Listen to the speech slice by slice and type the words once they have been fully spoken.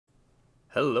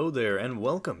Hello there, and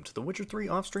welcome to the Witcher 3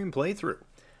 off-stream playthrough.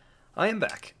 I am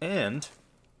back, and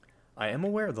I am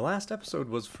aware the last episode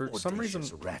was for some reason...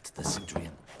 rat the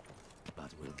Centurion,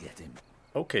 but we'll get him.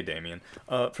 Okay, Damien.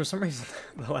 For some reason,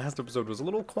 the last episode was a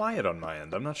little quiet on my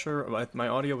end. I'm not sure, my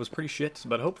audio was pretty shit,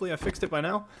 but hopefully I fixed it by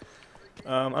now.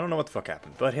 I don't know what the fuck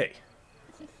happened, but hey.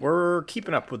 We're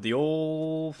keeping up with the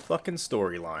old fucking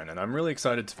storyline, and I'm really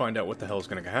excited to find out what the hell is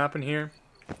going to happen here.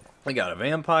 We got a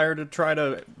vampire to try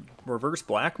to reverse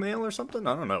blackmail or something?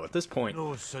 I don't know, at this point.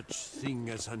 No such thing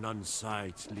as an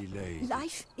unsightly lady.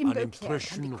 Life in an Beauclair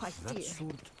impression can be of quite that dear.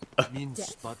 sort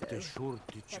means but a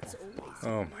shortage of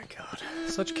Oh my god.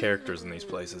 Such characters in these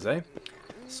places, eh?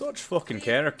 Such fucking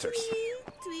characters.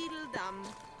 Tweedledum.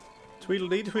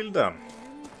 Tweedledee Tweedledum.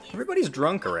 Everybody's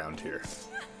drunk around here.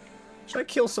 Should I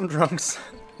kill some drunks?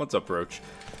 What's up, Roach?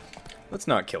 Let's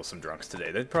not kill some drunks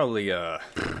today. They'd probably,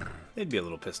 they'd be a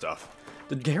little pissed off.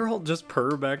 Did Geralt just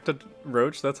purr back to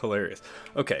Roach? That's hilarious.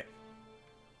 Okay.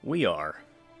 We are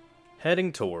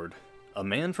heading toward a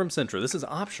man from Sintra. This is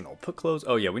optional. Put clothes...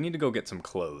 Oh, yeah, we need to go get some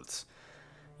clothes.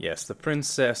 Yes, the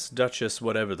princess, duchess,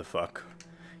 whatever the fuck.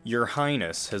 Your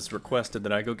Highness has requested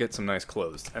that I go get some nice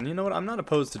clothes. And you know what? I'm not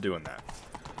opposed to doing that.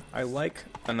 I like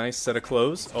a nice set of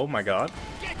clothes. Oh my god.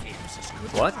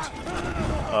 What?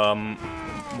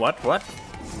 What?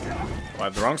 I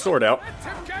have the wrong sword out.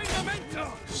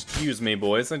 Excuse me,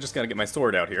 boys. I just gotta get my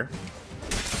sword out here.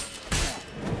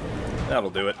 That'll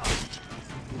do it.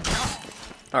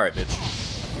 Alright, bitch.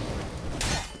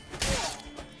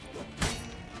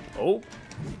 Oh.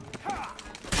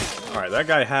 Alright, that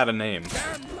guy had a name.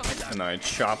 And I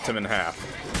chopped him in half.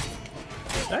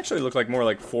 It actually looked like more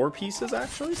like 4 pieces,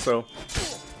 actually, so...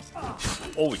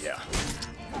 Oh, yeah.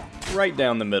 Right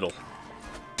down the middle.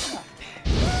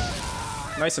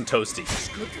 Nice and toasty.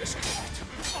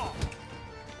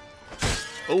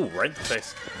 Oh, right in the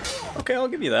face. Okay, I'll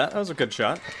give you that. That was a good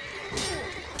shot.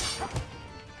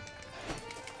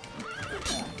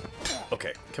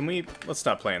 Okay, can we... Let's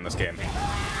stop playing this game.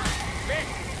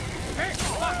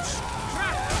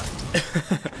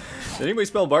 Did anybody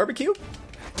spell barbecue?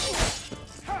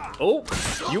 Oh,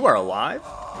 you are alive?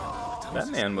 That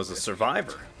man was a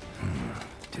survivor.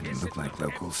 Didn't look like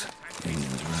locals.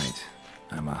 Damien's right.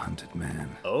 I'm a hunted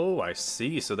man. Oh, I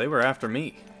see. So they were after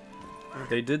me.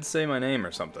 They did say my name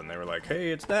or something. They were like,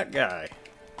 hey, it's that guy.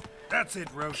 That's it,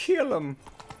 Roach. Kill him.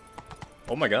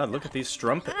 Oh my god, look at these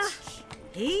strumpets.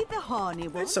 He the horny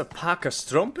one. It's a pack of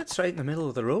strumpets right in the middle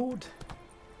of the road.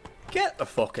 Get the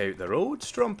fuck out the road,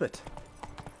 strumpet.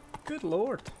 Good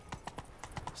lord.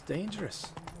 It's dangerous.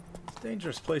 It's a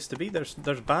dangerous place to be. There's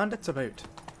bandits about.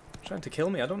 Trying to kill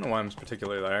me. I don't know why I'm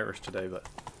particularly Irish today, but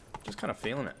I'm just kind of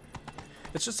feeling it.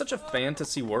 It's just such a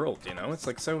fantasy world, you know? It's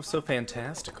like so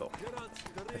fantastical.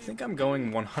 I think I'm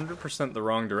going 100% the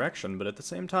wrong direction, but at the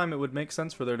same time it would make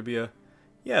sense for there to be a...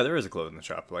 Yeah, there is a clothing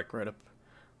shop, like right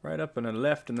up and a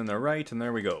left and then the right, and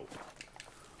there we go.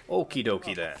 Okie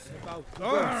dokie then.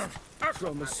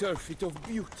 From a surfeit of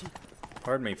beauty.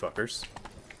 Pardon me, fuckers.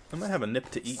 I might have a nip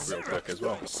to eat real quick as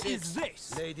well. Is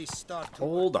this?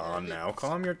 Hold on now.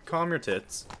 Calm your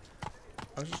tits.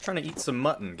 I was just trying to eat some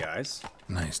mutton, guys.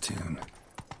 Nice tune.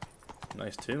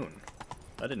 Nice tune.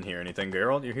 I didn't hear anything,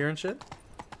 Geralt. You hearing shit?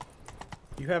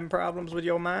 You having problems with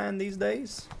your mind these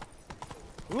days?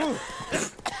 Plow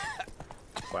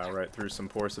right through some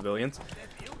poor civilians.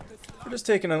 We're just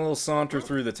taking a little saunter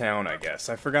through the town, I guess.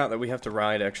 I forgot that we have to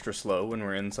ride extra slow when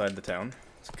we're inside the town.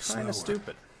 It's kind of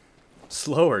stupid.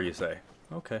 Slower, you say?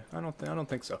 Okay, I don't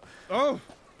think so. Oh,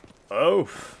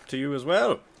 to you as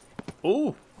well.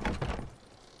 Ooh.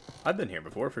 I've been here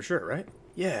before, for sure, right?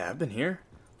 Yeah, I've been here.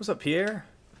 What's up, Pierre?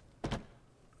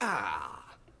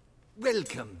 Ah,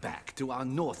 welcome back to our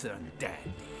northern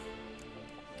dandy.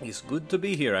 It's good to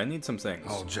be here. I need some things.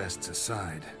 All jests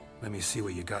aside, let me see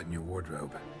what you got in your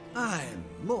wardrobe. I'm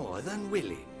more than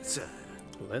willing, sir.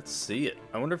 Let's see it.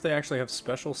 I wonder if they actually have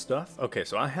special stuff. Okay,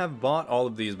 so I have bought all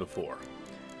of these before.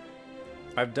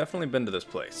 I've definitely been to this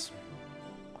place.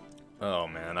 Oh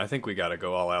man, I think we gotta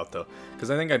go all out though, because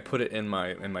I think I put it in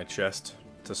my chest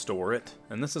to store it,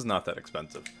 and this is not that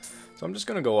expensive. So I'm just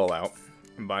gonna go all out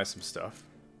and buy some stuff.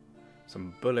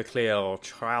 Some Beauclair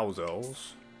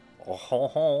trousers. Oh ho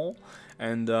ho.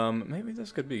 And maybe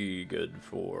this could be good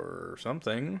for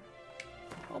something.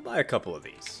 I'll buy a couple of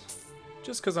these.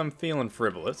 Just because I'm feeling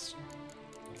frivolous.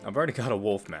 I've already got a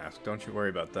wolf mask, don't you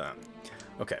worry about that.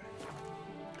 Okay.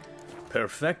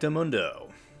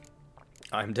 Perfectamundo.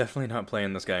 I'm definitely not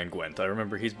playing this guy in Gwent. I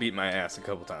remember he's beat my ass a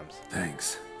couple times.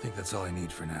 Thanks. I think that's all I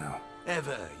need for now.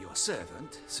 Ever your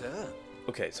servant, sir.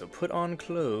 Okay, so put on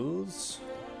clothes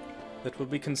that will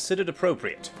be considered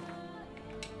appropriate.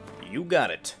 You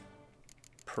got it.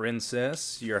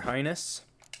 Princess, your highness.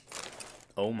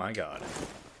 Oh my god.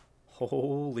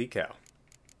 Holy cow.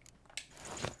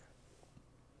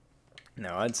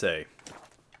 Now, I'd say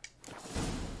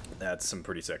that's some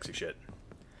pretty sexy shit.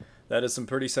 That is some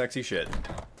pretty sexy shit.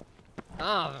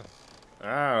 Oh,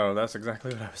 that's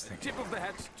exactly what I was thinking. Tip of the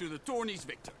hat to the tourney's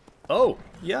victor. Oh,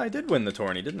 yeah, I did win the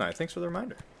tourney, didn't I? Thanks for the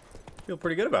reminder. Feel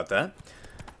pretty good about that.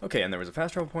 Okay, and there was a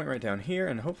fast travel point right down here,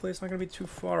 and hopefully it's not going to be too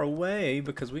far away,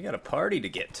 because we got a party to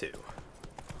get to.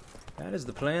 That is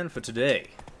the plan for today.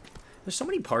 There's so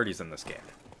many parties in this game.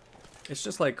 It's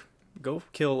just like, go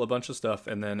kill a bunch of stuff,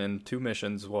 and then in 2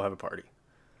 missions, we'll have a party.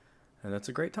 And that's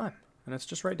a great time. And it's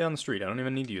just right down the street. I don't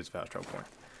even need to use a fast travel point.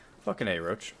 Fucking A,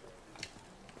 Roach.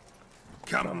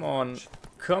 Come on.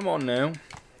 Come on now.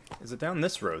 Is it down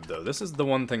this road, though? This is the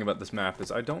one thing about this map,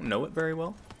 is I don't know it very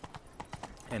well.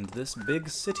 And this big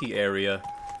city area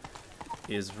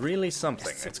is really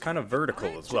something. It's kind of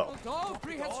vertical as well.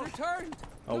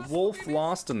 A wolf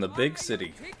lost in the big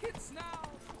city.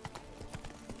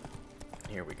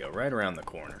 Here we go, right around the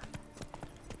corner.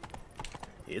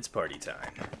 It's party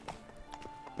time.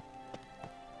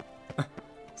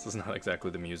 This is not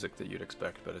exactly the music that you'd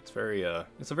expect, but it's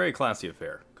a very classy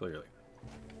affair, clearly.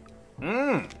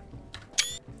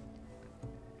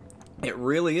 It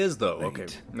really is, though. Wait. Okay,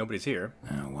 nobody's here.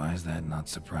 Why does that not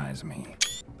surprise me?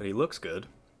 But he looks good.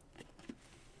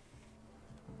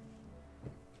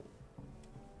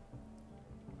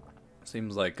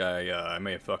 Seems like I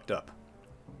may have fucked up.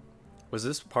 Was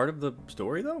this part of the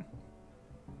story, though?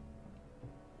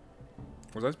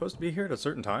 Was I supposed to be here at a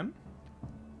certain time?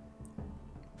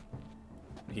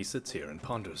 He sits here and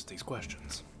ponders these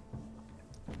questions.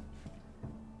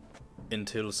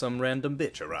 Until some random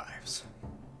bitch arrives.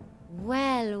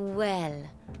 Well, well.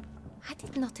 I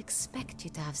did not expect you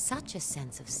to have such a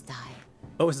sense of style.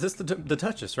 Oh, is this the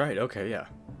Duchess? Right, okay, yeah.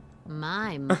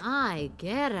 My,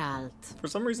 Geralt. For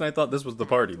some reason I thought this was the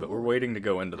party, but we're waiting to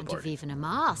go into the And you've party. even a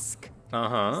mask.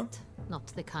 Uh-huh. Not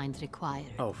the kind required.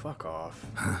 Oh, fuck off.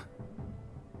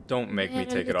 Don't make me They're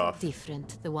take a it little off.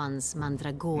 different, the ones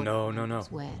Mandragora No.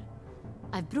 wear.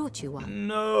 I've brought you one.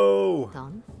 No!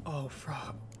 Don? Oh,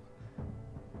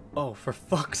 for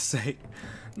fuck's sake.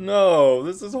 No,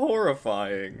 this is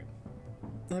horrifying.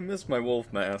 I miss my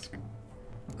wolf mask.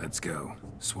 Let's go.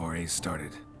 Soiree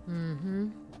started.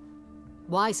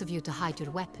 Wise of you to hide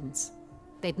your weapons.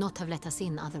 They'd not have let us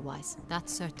in otherwise,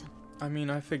 that's certain. I mean,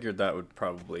 I figured that would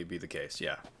probably be the case,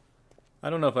 yeah. I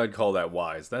don't know if I'd call that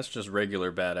wise. That's just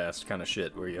regular badass kind of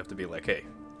shit where you have to be like, hey,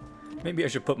 maybe I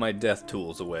should put my death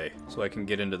tools away so I can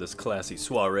get into this classy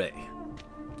soiree.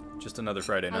 Just another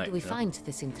Friday night. How do we you know? find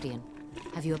this Intrian?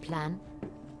 Have you a plan?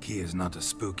 Key is not to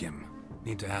spook him.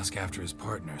 Need to ask after his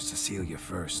partner, Cecilia,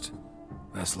 first.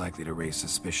 Less likely to raise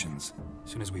suspicions.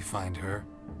 Soon as we find her,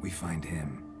 we find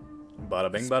him.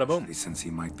 Bada bing, bada boom. Especially since he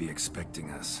might be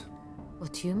expecting us.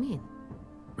 What do you mean?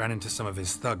 Ran into some of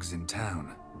his thugs in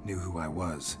town. Knew who I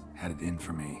was. Had it in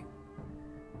for me.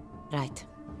 Right.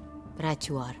 Right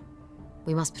you are.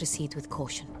 We must proceed with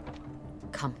caution.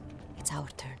 Come, it's our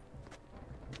turn.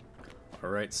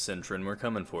 Alright, Cintron, we're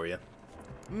coming for you.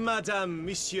 Madame,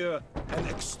 Monsieur, an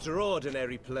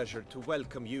extraordinary pleasure to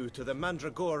welcome you to the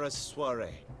Mandragora's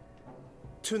soiree.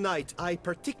 Tonight, I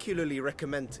particularly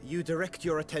recommend you direct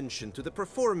your attention to the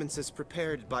performances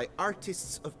prepared by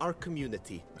artists of our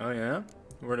community. Oh yeah?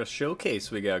 What a showcase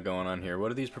we got going on here.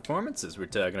 What are these performances we're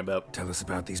talking about? Tell us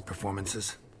about these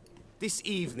performances. This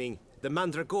evening, the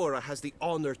Mandragora has the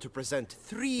honor to present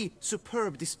 3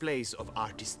 superb displays of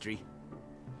artistry.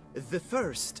 The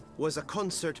first was a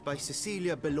concert by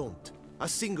Cecilia Belont, a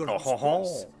singer whose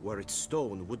voice, were it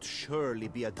stone, would surely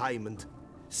be a diamond.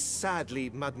 Sadly,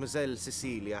 Mademoiselle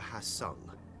Cecilia has sung.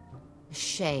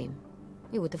 Shame.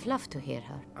 We would have loved to hear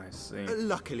her. I see.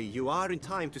 Luckily, you are in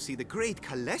time to see the great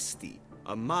Calesti,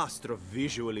 a master of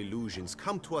visual illusions,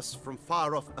 come to us from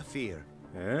far off Afir.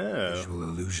 Oh. Visual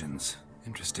illusions.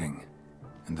 Interesting.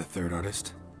 And the third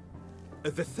artist?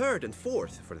 The third and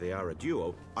fourth, for they are a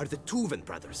duo, are the Tuven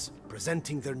brothers,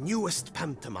 presenting their newest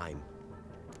pantomime.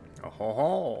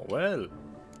 Oh, well.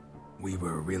 We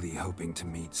were really hoping to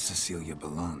meet Cecilia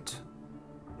Belont.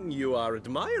 You are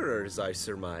admirers, I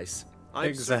surmise. I'm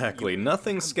Exactly. certain you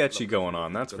Nothing can't sketchy look going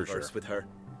on, that's for converse sure. with her.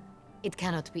 It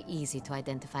cannot be easy to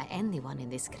identify anyone in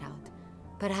this crowd.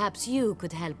 Perhaps you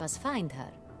could help us find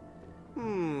her.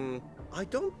 I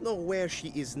don't know where she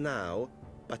is now,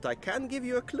 but I can give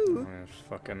you a clue.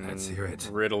 Fucking Let's hear it.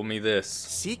 riddle me this.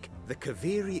 Seek the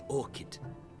Kaveri orchid.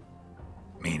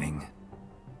 Meaning?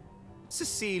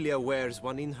 Cecilia wears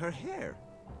one in her hair.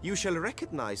 You shall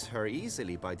recognize her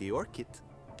easily by the orchid.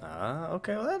 Ah,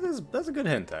 okay, well that's a good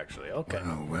hint, actually. Okay.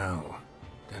 Oh, well.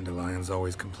 Dandelion's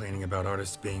always complaining about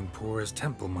artists being poor as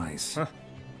temple mice. Huh.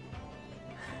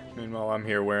 Meanwhile, I'm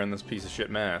here wearing this piece of shit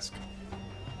mask.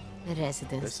 The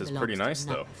residence This is belongs pretty nice, to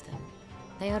none though. of them.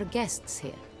 They are guests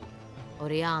here.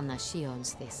 Oriana, she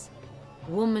owns this.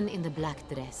 Woman in the black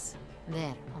dress.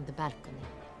 There, on the balcony.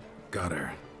 Got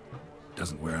her.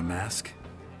 Doesn't wear a mask?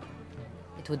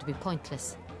 It would be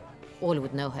pointless. All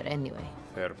would know her anyway.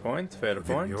 Fair point, fair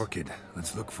Forbidden point. the orchid.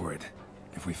 Let's look for it.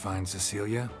 If we find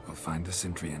Cecilia, we'll find the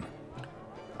Centrian.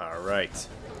 Alright.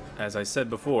 As I said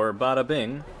before, bada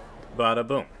bing, bada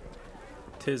boom.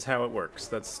 'Tis how it works.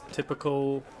 That's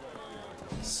typical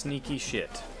sneaky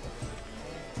shit.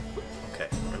 Okay,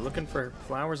 we're looking for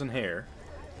flowers and hair.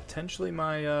 Potentially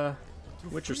my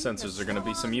Witcher sensors are gonna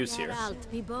be some use here. Geralt,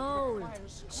 be bold.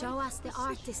 Show us the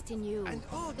artist in you.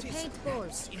 The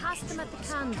paintballs. Cast them at the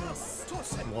canvas.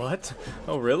 What?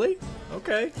 Oh, really?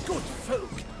 Okay. Good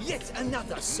folk, yet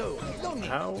another soul longing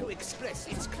How? to express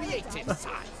its creative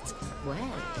side.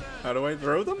 Well, How do I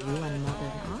throw them? you and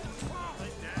Mother Art?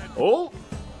 Oh!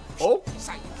 Oh!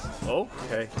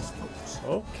 Okay.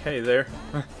 Okay there.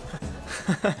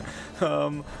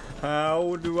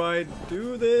 How do I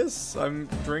do this? I'm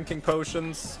drinking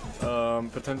potions.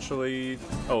 Potentially...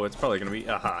 Oh, it's probably gonna be...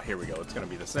 Aha, here we go. It's gonna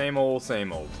be the same old,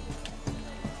 same old.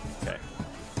 Okay.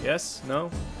 Yes?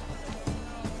 No?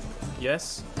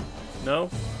 Yes? No?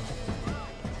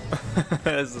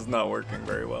 This is not working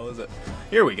very well, is it?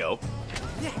 Here we go.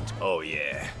 Oh,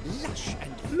 yeah. Lush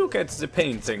and Look at the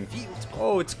painting.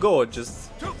 Oh, it's gorgeous.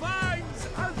 to vines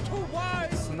and to wine.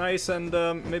 It's nice and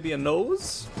maybe a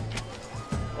nose?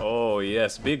 Oh,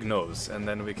 yes, big nose. And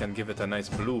then we can give it a nice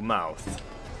blue mouth.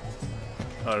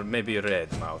 Or maybe a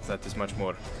red mouth. That is much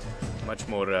more,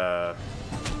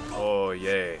 oh,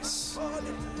 yes.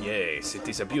 Yes, it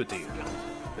is a beauty.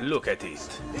 Look at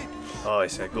it. Oh,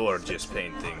 it's a gorgeous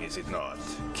painting, is it not?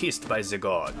 Kissed by the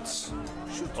gods.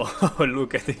 Oh,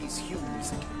 look at it.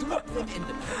 Drop them in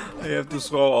the I have to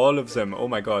throw all of them. Oh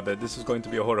my god, this is going to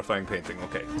be a horrifying painting.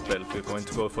 Okay, well, we're going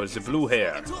to go for the blue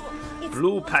hair.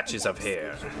 Blue patches of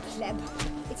hair.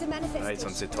 It's a manifestation. Right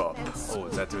on the top. Oh,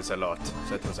 that was a lot.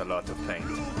 That was a lot of paint.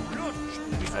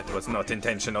 That was not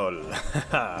intentional.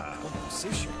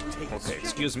 Okay,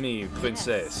 excuse me,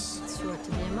 princess. It's sure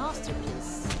to be a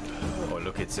masterpiece. Oh,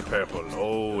 look, it's the purple.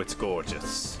 Oh, it's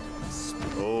gorgeous.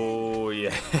 Oh,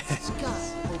 yes.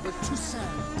 Over to Sam.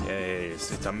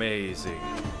 Yes, it's amazing.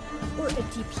 Or a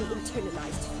deeply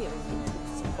internalized fear of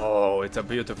intimacy. Oh, it's a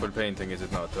beautiful painting, is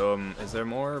it not? Is there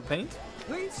more paint?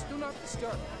 Please do not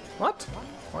disturb. What?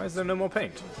 Why is there no more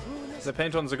paint? Is there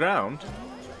paint on the ground?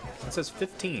 It says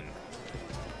 15.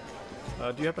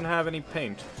 Do you happen to have any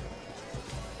paint?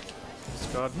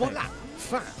 Discard paint. Voila!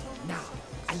 Fine. Now,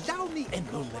 allow me a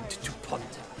moment to ponder.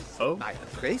 Oh. My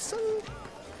appraisal?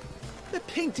 The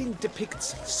painting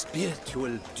depicts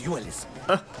spiritual dualism.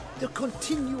 The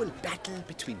continual battle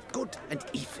between good and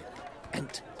evil.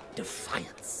 And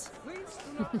defiance.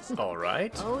 All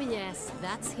right. Oh yes,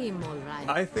 that's him all right.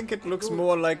 I think it looks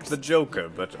more like the Joker,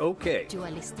 but okay.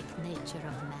 Dualistic nature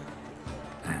of man.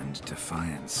 And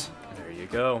defiance. There you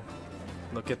go.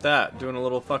 Look at that. Doing a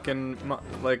little fucking,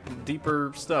 like,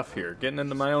 deeper stuff here. Getting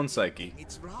into my own psyche.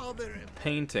 It's rather...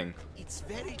 Painting. It's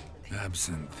very...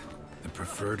 Absinthe. The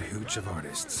preferred hooch of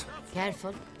artists.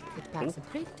 Careful, it packs a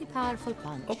pretty powerful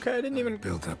punch. Okay, I didn't even...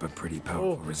 Built up a pretty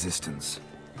powerful resistance.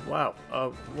 Wow.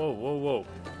 Whoa.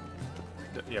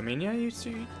 I mean, yeah, you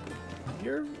see...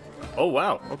 You're... Oh,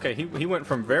 wow. Okay, he went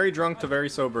from very drunk to very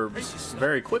sober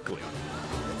very quickly.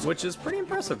 Which is pretty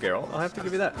impressive, Geralt. I'll have to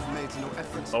give you that.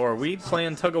 Oh, are we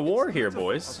playing tug of war here,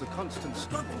 boys?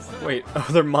 Wait, oh,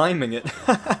 they're miming it.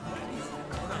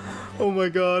 Oh my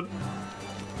god.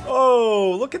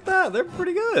 Oh, look at that. They're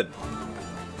pretty good.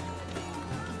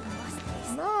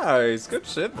 Nice. Good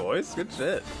shit, boys. Good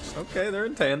shit. Okay, they're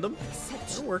in tandem.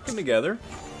 They're working together.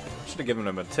 Should have given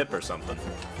them a tip or something.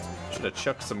 Should have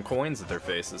chucked some coins at their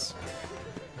faces.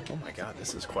 Oh my god,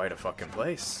 this is quite a fucking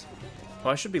place. Oh,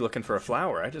 I should be looking for a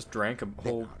flower. I just drank a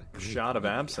whole shot of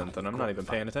absinthe and I'm not even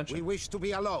paying attention. We wish to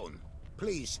be alone.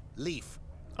 Please, leave.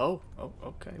 Oh,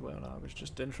 okay. Well, I was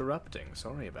just interrupting.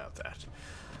 Sorry about that.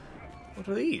 What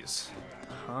are these?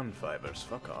 Han fibers.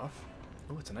 Fuck off.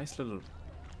 Oh, it's a nice little...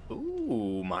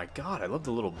 Ooh, my god. I love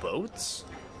the little boats.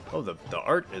 Oh, the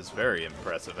art is very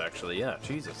impressive, actually. Yeah,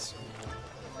 Jesus.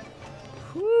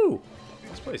 Whew.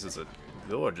 This place is a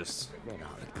gorgeous,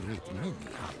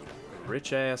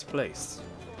 rich-ass place.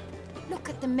 Look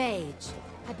at the mage.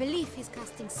 I believe he's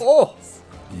casting spells.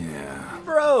 Oh! Yeah.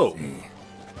 Bro! See.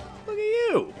 Look at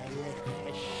you.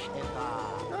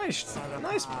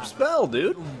 Nice spell,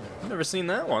 dude. Never seen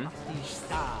that one.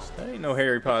 That ain't no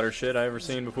Harry Potter shit I ever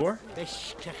seen before.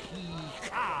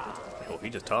 Oh, he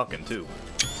just talking too.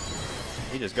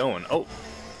 He just going. Oh.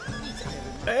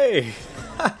 Hey.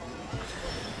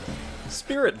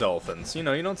 Spirit dolphins. You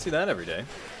know, you don't see that every day.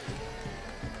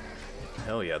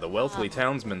 Hell yeah, the wealthy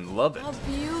townsmen love it. How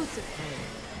beautiful.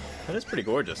 That is pretty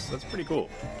gorgeous. That's pretty cool.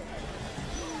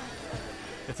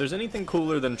 If there's anything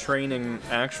cooler than training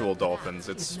actual dolphins,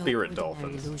 it's spirit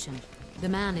dolphins. Illusion. The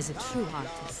man is a true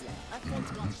artist.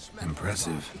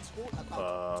 Impressive.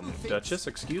 Duchess,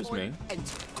 excuse me.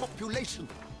 And copulation.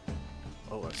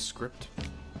 Oh, a script.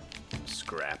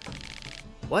 Scrap.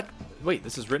 What? Wait,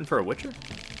 this is written for a Witcher?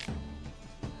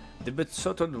 The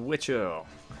Besotted Witcher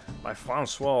by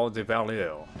Francois de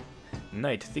Valier.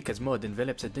 Night, thick as mud,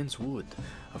 envelops a dense wood.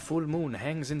 A full moon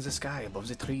hangs in the sky above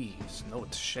the trees.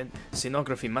 Note,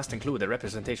 scenography must include a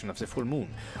representation of the full moon.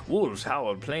 Wolves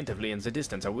howl plaintively in the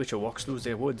distance. A witcher walks through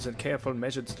the woods in careful,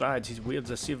 measured strides. He wields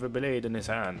a silver blade in his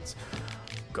hands.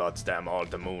 God's damn all,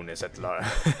 the moon is at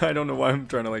I don't know why I'm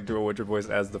trying to like do a Witcher voice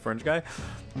as the French guy.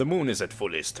 The moon is at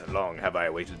fullest. Long have I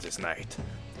waited this night.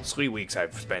 3 weeks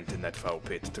I've spent in that foul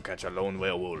pit to catch a lone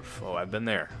werewolf. Oh, I've been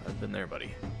there. I've been there,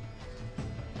 buddy.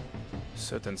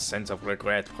 Certain sense of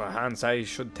regret. Perhaps I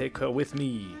should take her with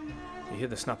me. You hear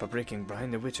the snapper breaking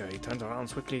behind the Witcher. He turns around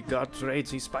swiftly. God's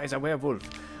raids. He spies a werewolf.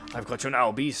 I've got you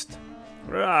now, beast.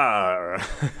 Rawr.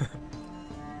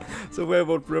 The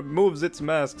werewolf removes its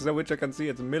mask. The Witcher can see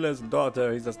it's Miller's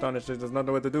daughter. He's astonished. He does not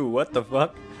know what to do. What the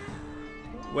fuck?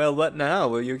 Well, what now?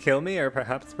 Will you kill me, or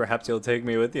perhaps you'll take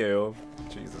me with you?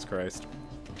 Jesus Christ.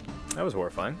 That was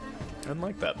horrifying. I didn't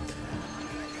like that.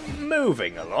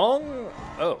 Moving along.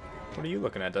 Oh, what are you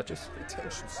looking at, Duchess?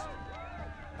 Pretensions.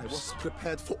 I was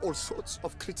prepared for all sorts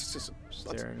of criticism.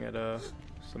 Staring at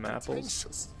some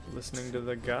apples. Listening to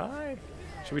the guy.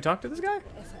 Should we talk to this guy?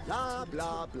 Blah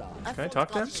blah blah. Can I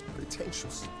talk to him?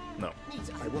 Pretentious. No.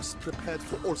 I was prepared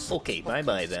for all sorts. Okay,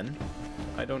 bye-bye then.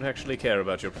 I don't actually care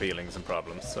about your feelings and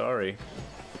problems. Sorry.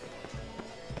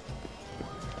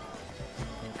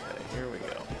 Okay, here we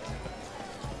go.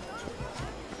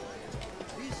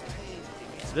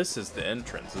 This is the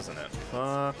entrance, isn't it?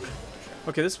 Fuck.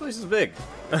 Okay, this place is big.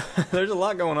 There's a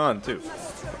lot going on, too.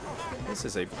 This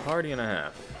is a party and a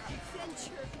half.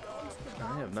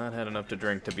 I have not had enough to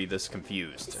drink to be this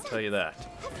confused, I tell you that.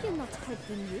 Have you not heard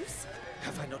the news?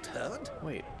 Have I not heard?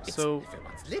 Wait, so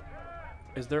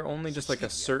is there only just like a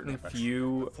certain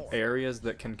few areas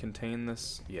that can contain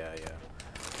this? Yeah.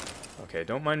 Okay,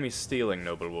 don't mind me stealing,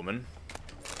 noblewoman.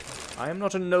 I am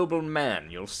not a noble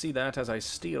man. You'll see that as I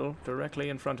steal directly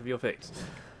in front of your face.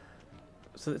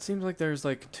 So it seems like there's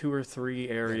like 2 or 3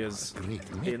 areas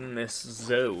in this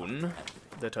zone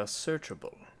that are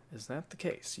searchable. Is that the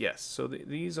case? Yes. So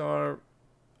these are...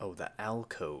 Oh, the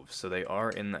alcoves. So they are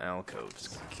in the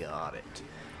alcoves. Got it.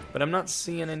 But I'm not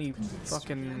seeing any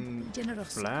fucking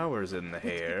flowers in the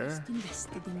hair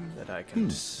that I can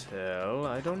tell.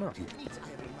 I don't know.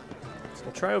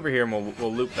 We'll try over here and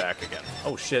we'll loop back again.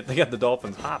 Oh shit, they got the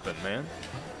dolphins hopping, man.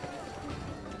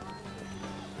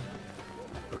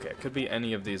 Okay, it could be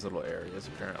any of these little areas,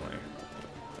 apparently.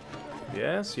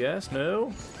 Yes,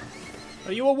 no.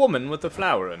 Are you a woman with a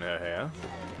flower in her hair?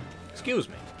 Excuse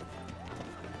me.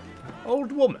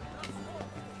 Old woman.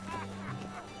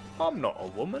 I'm not a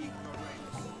woman.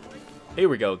 Here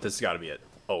we go. This has got to be it.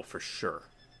 Oh, for sure.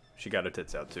 She got her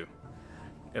tits out, too.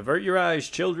 Avert your eyes,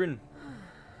 children.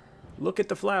 Look at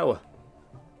the flower.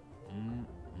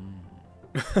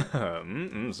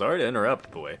 Sorry to interrupt,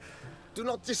 boy. Do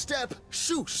not disturb.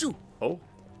 Shoo. Oh.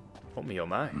 Oh me, oh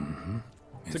my.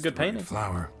 It's a good painting.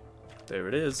 Flower. There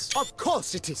it is. Of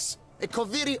course it is. A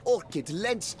Koviri orchid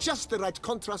lends just the right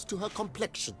contrast to her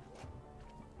complexion.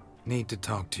 Need to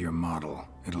talk to your model.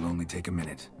 It'll only take a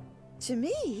minute. To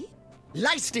me?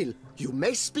 Lie still. You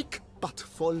may speak, but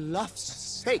for love's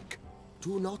sake,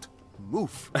 do not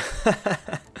move.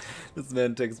 This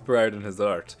man takes pride in his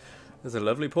art. It's a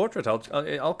lovely portrait.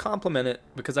 I'll compliment it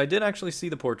because I did actually see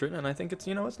the portrait, and I think it's,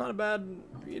 it's not a bad,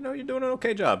 you're doing an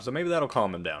okay job. So maybe that'll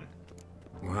calm him down.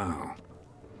 Wow.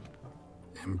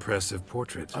 Impressive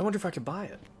portrait. I wonder if I could buy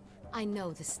it. I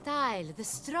know the style, the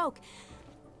stroke.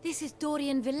 This is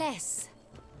Dorian Velez.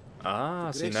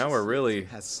 Ah, see, now we're really...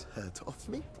 Has heard of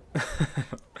me?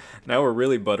 Now we're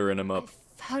really buttering him up.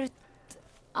 I've heard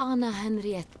Anna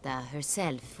Henrietta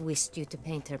herself wished you to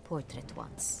paint her portrait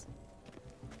once.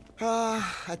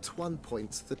 At one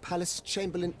point, the palace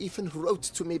chamberlain even wrote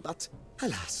to me, but,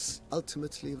 alas,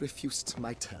 ultimately refused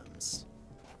my terms.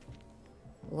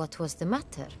 What was the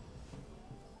matter?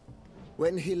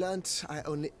 When he learnt I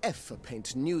only ever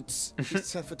paint nudes, he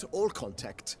severed all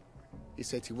contact. He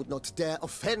said he would not dare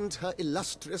offend her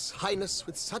illustrious highness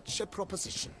with such a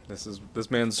proposition. This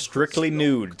man's strictly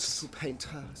nudes. To paint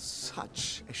her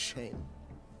such a shame.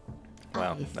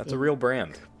 Wow, that's a real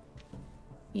brand.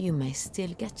 You may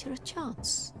still get your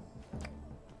chance.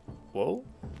 Whoa.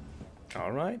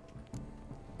 All right.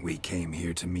 We came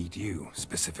here to meet you,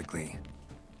 specifically.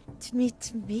 To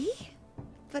meet me?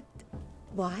 But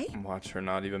why? Watch her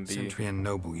not even be... Centrian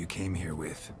noble you came here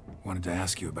with. Wanted to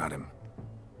ask you about him.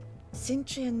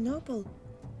 Centrian noble?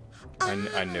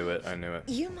 I knew it, I knew it.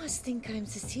 You must think I'm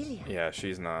Cecilia. Yeah,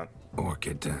 she's not.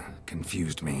 Orchid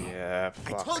confused me. Yeah,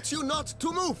 fuck. I told you not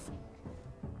to move!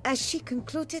 As she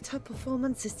concluded her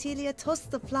performance, Cecilia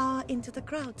tossed the flower into the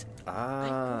crowd. I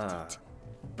caught it.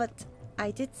 But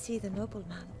I did see the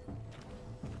nobleman.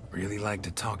 Really like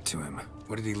to talk to him.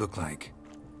 What did he look like?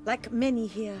 Like many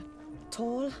here.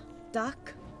 Tall,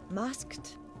 dark,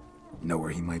 masked. Know where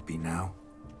he might be now?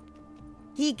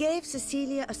 He gave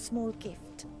Cecilia a small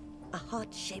gift. A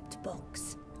heart-shaped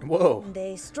box. Whoa. And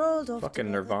they strolled off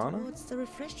Fucking Nirvana? towards the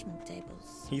refreshment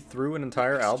tables. He threw an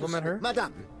entire album at her?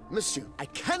 Madame, monsieur, I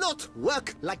cannot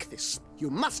work like this. You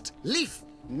must leave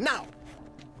now.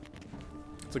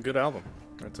 It's a good album.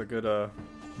 It's a good,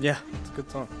 yeah, it's a good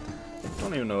song. I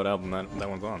don't even know what album that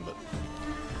one's on, but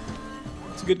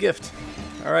it's a good gift.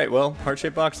 All right, well,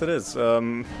 heart-shaped box it is.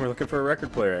 We're looking for a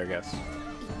record player, I guess.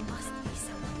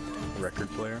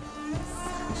 Record player?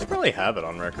 They probably have it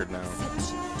on record now.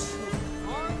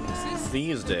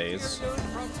 These days,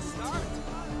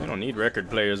 they don't need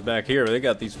record players back here. They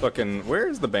got these fucking... Where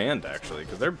is the band, actually?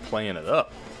 Because they're playing it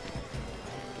up.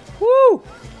 Woo!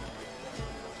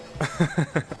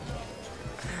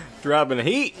 Dropping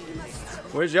heat.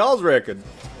 Where's y'all's record?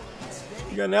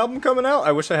 You got an album coming out?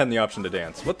 I wish I had the option to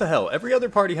dance. What the hell? Every other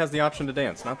party has the option to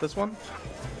dance, not this one?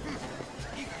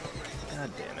 God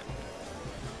damn it.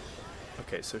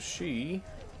 Okay, so she...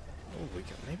 Oh,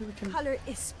 maybe we can Color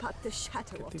is but the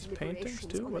shadow get of these liberation paintings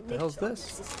too? on What the the hell's nature of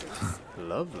this? existence.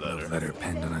 Love letter. Letter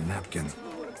penned on a napkin.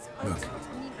 Look.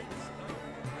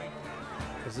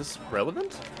 Is this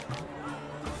relevant?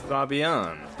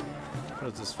 Fabian.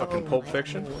 What is this, fucking Pulp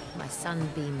Fiction? My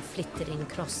sunbeam flittering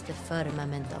across the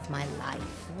firmament of my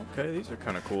life. Okay, these are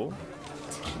kind of cool.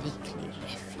 Trickly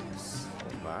refuse.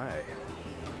 Oh my.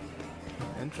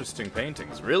 Interesting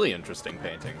paintings. Really interesting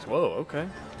paintings. Whoa, okay.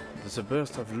 There's a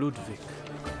burst of Ludwig.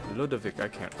 Ludovic, I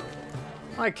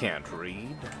can't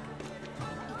read.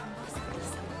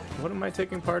 What am I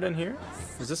taking part in here?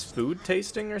 Is this food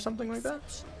tasting or something like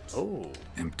that? Oh.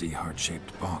 Empty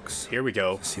heart-shaped box. Here we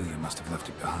go. Cecilia must have left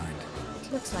it behind.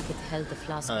 It looks like it held the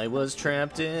flask. I was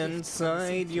trapped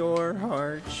inside your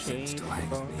heart-shaped Still hangs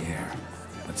box. in the air.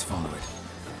 Let's follow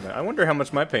it. I wonder how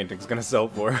much my painting's gonna sell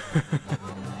for.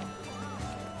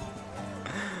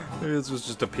 Maybe this was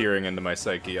just appearing into my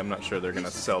psyche. I'm not sure they're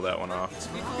gonna sell that one off.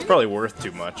 It's probably worth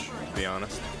too much, to be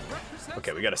honest.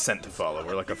 Okay, we got a scent to follow.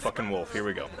 We're like a fucking wolf. Here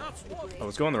we go. I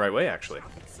was going the right way, actually.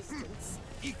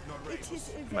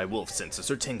 My wolf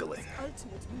senses are tingling.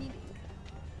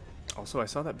 Also, I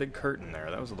saw that big curtain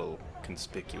there. That was a little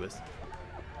conspicuous.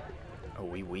 Oh,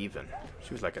 we weaving.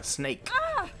 She was like a snake.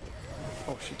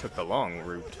 Oh, she took the long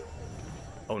route.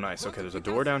 Oh, nice. Okay, there's a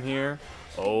door down here.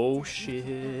 Oh,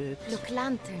 shit. Look,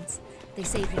 lanterns. They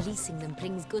say releasing them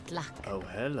brings good luck. Oh,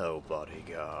 hello,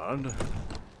 bodyguard.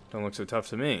 Don't look so tough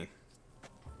to me.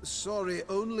 Sorry,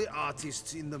 only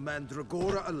artists in the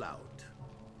Mandragora allowed.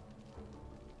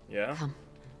 Yeah? Come,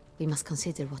 we must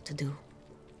consider what to do.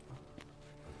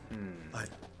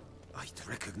 I'd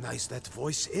recognize that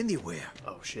voice anywhere.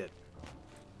 Oh, shit.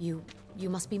 You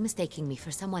must be mistaking me for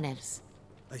someone else.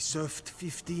 I served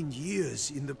 15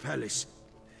 years in the palace.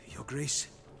 Your Grace,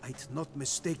 I'd not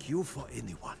mistake you for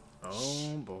anyone.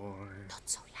 Oh, boy. Not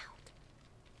so loud.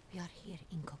 We are here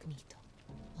incognito,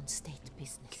 on state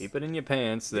business. Keep it in your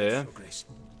pants there. Your Grace,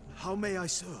 how may I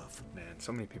serve? Man,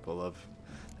 so many people love...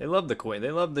 They love the queen.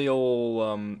 They love the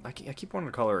old, I keep wanting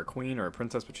to call her a queen or a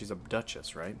princess, but she's a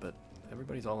duchess, right? But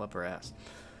everybody's all up her ass.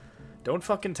 Don't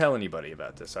fucking tell anybody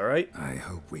about this, alright? I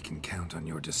hope we can count on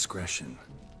your discretion.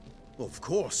 Of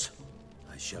course.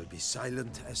 I shall be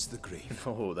silent as the grave.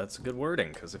 Oh, that's good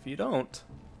wording, because if you don't,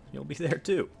 you'll be there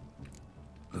too.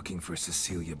 Looking for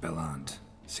Cecilia Belland.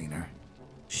 Seen her?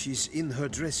 She's in her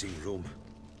dressing room,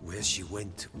 where she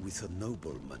went with a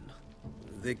nobleman.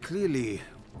 They clearly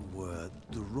were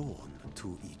drawn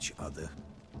to each other.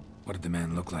 What did the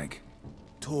man look like?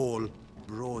 Tall,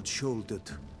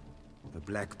 broad-shouldered, a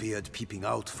black beard peeping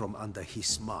out from under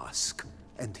his mask,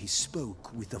 and he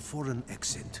spoke with a foreign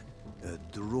accent, a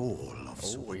drawl of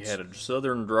sorts. Oh, he had a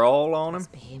southern drawl on him?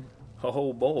 Must be him.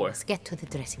 Oh boy. Let's get to the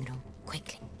dressing room,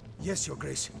 quickly. Yes, Your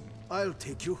Grace. I'll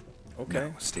take you. Okay.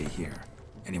 No, stay here.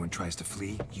 Anyone tries to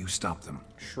flee, you stop them.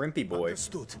 Shrimpy boy.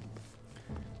 Understood.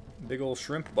 Big ol'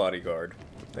 shrimp bodyguard.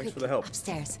 Thanks for the help.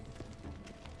 Upstairs.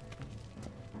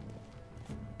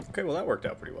 Okay, well that worked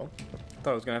out pretty well. I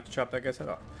thought I was gonna have to chop that guy's head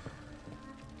off.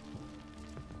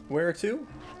 Where to?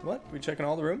 What? We checking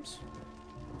all the rooms?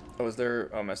 Oh, is there...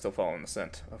 Oh, am I still following the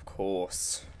scent? Of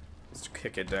course. Let's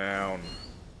kick it down.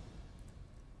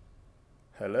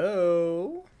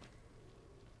 Hello?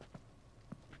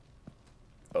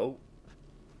 Oh.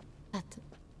 That...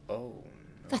 Oh,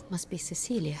 no. That must be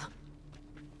Cecilia.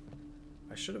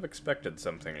 I should have expected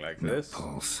something like No this.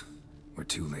 pulse. We're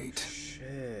too late.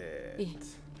 Shit.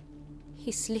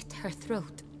 He slit her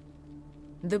throat.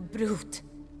 The brute.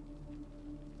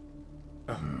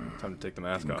 Oh, time to take the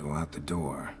mask Didn't off. go out the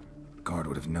door. Guard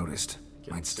would have noticed.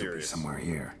 Getting Might still be serious. somewhere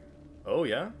here. Oh,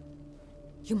 yeah?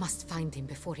 You must find him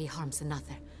before he harms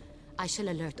another. I shall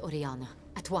alert Oriana.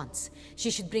 At once. She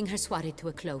should bring her soiree to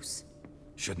a close.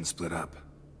 Shouldn't split up.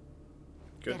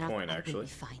 Good Get up, point, I will actually. be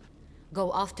fine.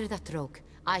 Go after that rogue.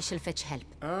 I shall fetch help.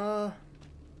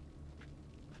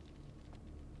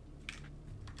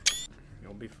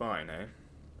 You'll be fine, eh?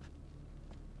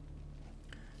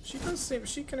 She does seem...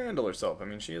 She can handle herself. I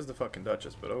mean, she is the fucking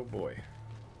Duchess, but oh boy.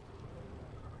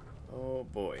 Oh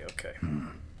boy, okay.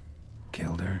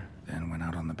 Killed her, then went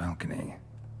out on the balcony.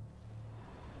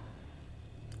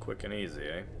 Quick and easy,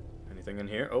 eh? Anything in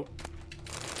here? Oh.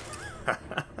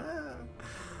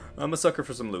 I'm a sucker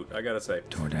for some loot, I gotta say.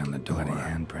 Tore down the door. Bloody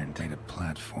handprint made a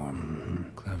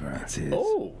platform. Clever. It's his.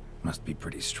 Oh! Must be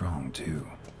pretty strong, too.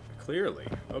 Clearly.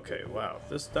 Okay, wow.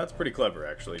 That's pretty clever,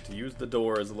 actually, to use the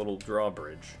door as a little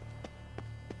drawbridge.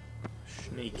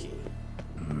 Sneaky.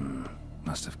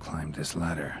 Must have climbed this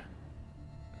ladder.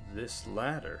 This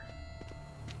ladder.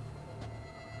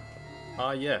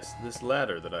 Ah, yes, this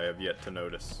ladder that I have yet to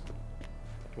notice.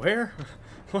 Where?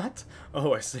 What?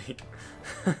 Oh, I see.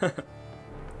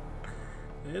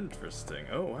 Interesting.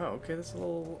 Oh, wow, okay, that's a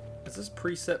little... Is this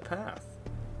preset path?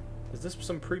 Is this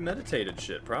some premeditated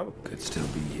shit? Probably. Could still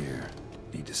be here.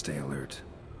 Need to stay alert.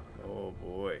 Oh,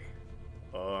 boy.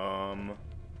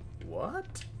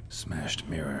 What? Smashed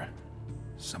mirror.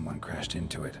 Someone crashed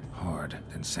into it hard,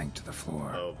 then sank to the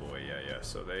floor. Oh, boy, yeah,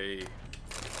 so they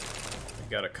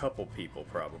got a couple people,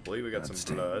 probably. We got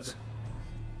some blood.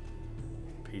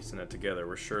 Piecing it together.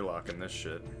 We're Sherlocking this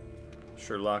shit.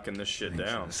 Sherlocking this shit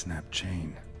Links down. of a snapped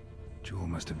chain. Jewel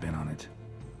must have been on it.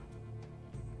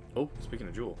 Oh, speaking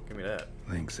of Jewel, give me that.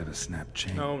 Links of a snapped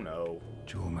chain. Oh, no.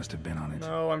 Jewel must have been on it.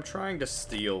 No, I'm trying to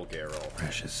steal Geralt.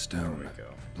 Precious stone. There we go.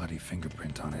 Bloody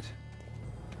fingerprint on it.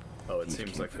 Oh, it Thief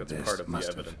seems came like for that's this. part of the Must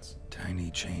have. evidence. Tiny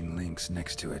chain links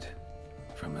next to it.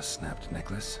 From a snapped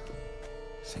necklace.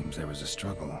 Seems there was a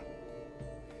struggle.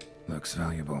 Looks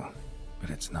valuable, but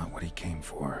it's not what he came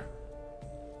for.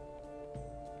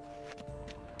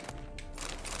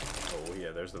 Oh,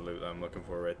 yeah, there's the loot I'm looking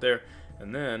for right there.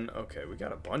 And then, okay, we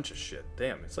got a bunch of shit.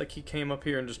 Damn, it's like he came up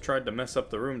here and just tried to mess up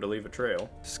the room to leave a trail.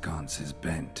 Sconce is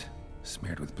bent,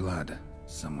 smeared with blood.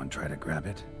 Someone tried to grab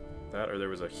it. That or there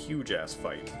was a huge-ass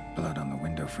fight. Blood on the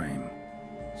window frame.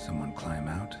 Someone climb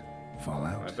out? Fall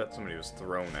out? I bet somebody was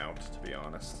thrown out, to be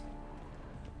honest.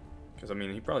 Because, I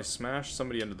mean, he probably smashed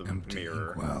somebody into the Empty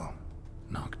mirror. inkwell.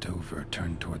 Knocked over,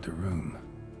 turned toward the room.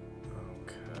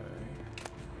 Okay.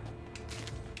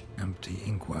 Empty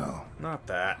inkwell. Not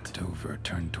that. Knocked over,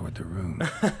 turned toward the room.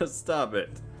 Stop it.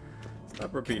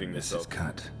 Stop repeating This yourself. is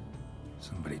cut.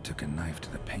 Somebody took a knife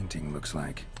to the painting, looks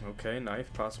like. Okay,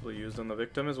 knife possibly used on the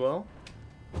victim as well.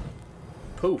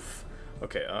 Poof.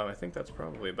 Okay, I think that's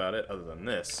probably about it. Other than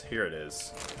this, here it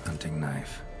is. Hunting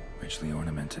knife. Richly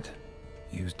ornamented.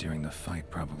 Used during the fight,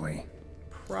 probably.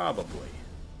 Probably.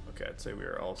 Okay, I'd say we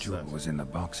are all Jewel set. was in the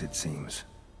box, it seems.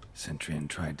 Centurion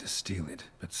tried to steal it,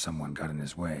 but someone got in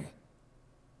his way.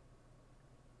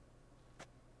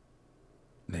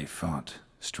 They fought,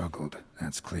 struggled,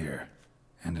 that's clear.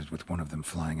 Ended with one of them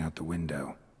flying out the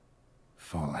window.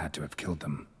 Fall had to have killed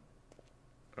them.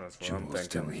 That's what I'm Jewel's thinking.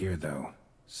 still here, though,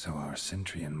 so our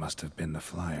Centurion must have been the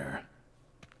flyer.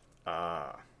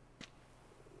 Ah.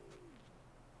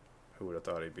 Who would have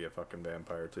thought he'd be a fucking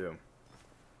vampire, too?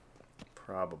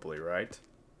 Probably, right?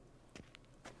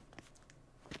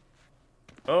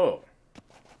 Oh.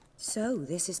 So,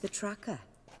 this is the tracker.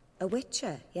 A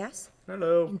witcher, yes?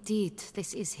 Hello. Indeed,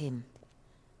 this is him.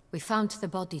 We found the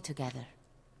body together.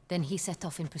 Then he set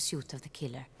off in pursuit of the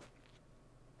killer.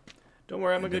 Don't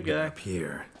worry, I'm a good guy. Up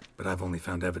here, but I've only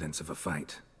found evidence of a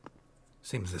fight.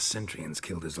 Seems the Centurions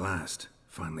killed his last.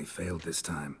 Finally failed this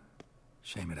time.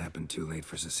 Shame it happened too late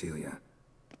for Cecilia.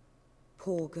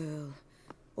 Poor girl.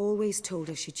 Always told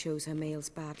her she chose her males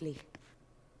badly.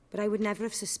 But I would never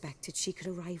have suspected she could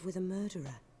arrive with a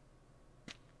murderer.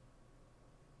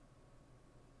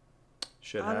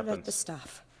 Shit I'll happens. alert the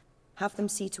staff. Have them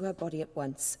see to her body at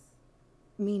once.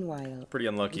 Meanwhile, Pretty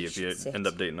unlucky if you end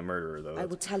up dating the murderer, though. I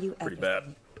will tell you pretty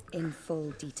everything bad. in full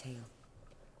detail.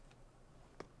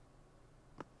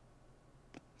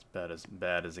 It's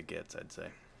bad as it gets, I'd say.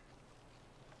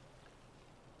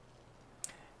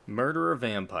 Murderer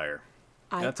vampire.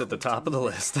 That's at the top of the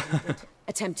list.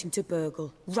 Attempting to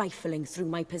burgle, rifling through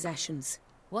my possessions.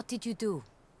 What did you do?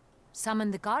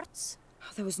 Summon the guards?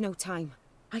 There was no time.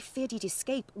 I feared he'd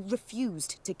escape,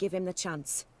 refused to give him the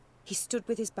chance. He stood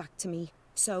with his back to me,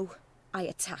 so I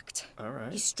attacked. All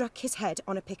right. He struck his head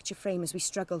on a picture frame as we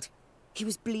struggled. He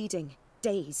was bleeding,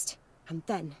 dazed, and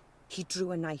then he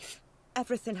drew a knife.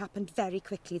 Everything happened very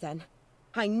quickly then.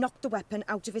 I knocked the weapon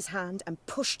out of his hand and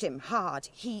pushed him hard.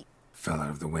 He fell out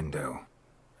of the window.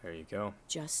 There you go.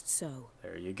 Just so.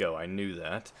 There you go. I knew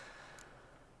that.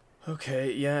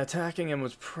 Okay, yeah, attacking him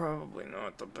was probably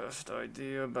not the best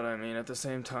idea, but I mean, at the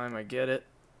same time, I get it.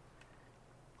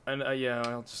 And yeah,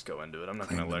 I'll just go into it. I'm not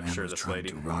going to lecture this lady.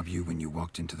 To rob you when you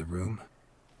walked into the room?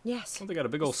 Yes. Well, they got a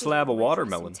big old slab of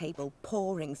watermelon. Table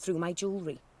pouring through my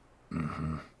jewelry.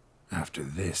 Mm-hmm. After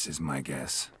this is my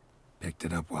guess. Picked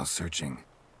it up while searching.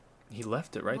 He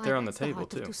left it right there on the table,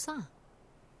 too.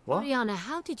 What? Oriana,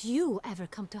 how did you ever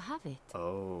come to have it?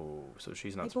 Oh, so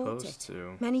she's not I bought supposed it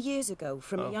to. many years ago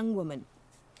from a young woman.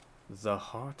 The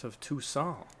Heart of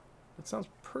Toussaint. That sounds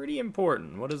pretty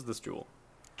important. What is this jewel?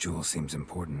 Jewel seems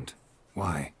important.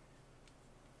 Why?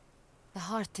 The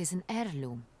heart is an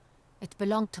heirloom. It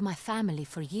belonged to my family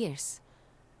for years.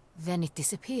 Then it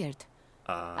disappeared.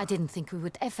 I didn't think we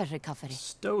would ever recover it.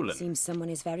 Stolen. Seems someone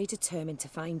is very determined to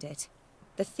find it.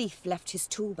 The thief left his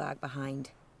tool bag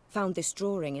behind. Found this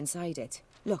drawing inside it.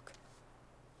 Look.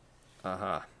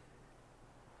 Uh-huh.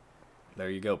 There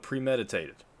you go.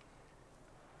 Premeditated.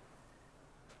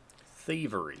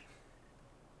 Thievery.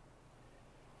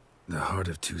 The Heart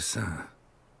of Toussaint.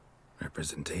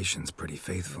 Representation's pretty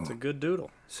faithful. It's a good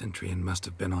doodle. Centurion must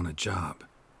have been on a job.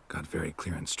 Got very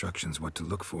clear instructions what to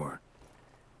look for.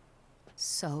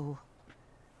 So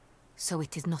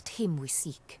it is not him we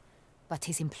seek, but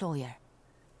his employer.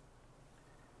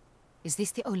 Is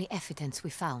this the only evidence we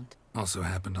found? Also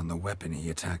happened on the weapon he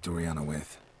attacked Oriana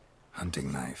with.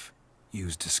 Hunting knife.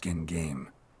 Used to skin game.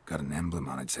 Got an emblem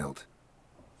on its hilt.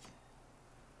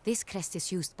 This crest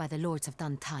is used by the Lords of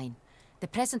Duntine. The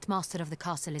present master of the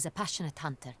castle is a passionate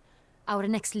hunter. Our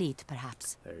next lead,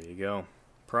 perhaps. There you go.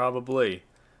 Probably.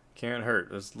 Can't hurt.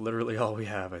 That's literally all we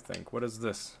have, I think. What is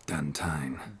this?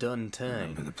 Duntine. Duntine.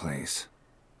 Remember the place.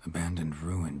 Abandoned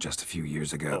ruin just a few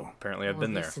years ago. Oh, apparently I've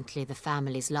been there. Recently, the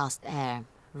family's last heir,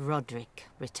 Roderick,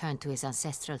 returned to his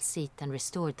ancestral seat and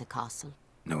restored the castle.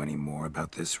 Know any more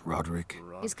about this Roderick?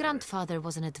 His grandfather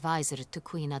was an advisor to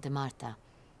Queen Ademarta.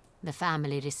 The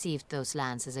family received those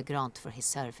lands as a grant for his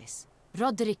service.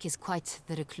 Roderick is quite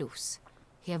the recluse.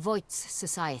 He avoids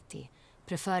society,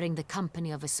 preferring the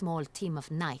company of a small team of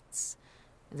knights,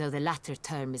 though the latter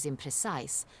term is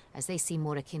imprecise, as they seem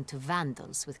more akin to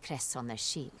vandals with crests on their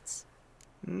shields.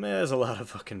 There's a lot of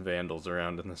fucking vandals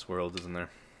around in this world, isn't there?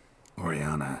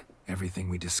 Oriana, everything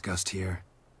we discussed here,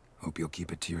 hope you'll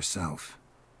keep it to yourself.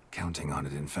 Counting on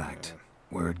it, in fact.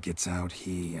 Word gets out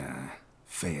he,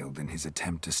 failed in his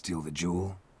attempt to steal the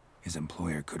jewel. His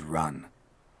employer could run.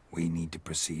 We need to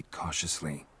proceed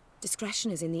cautiously. Discretion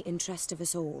is in the interest of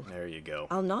us all. There you go.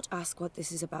 I'll not ask what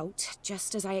this is about,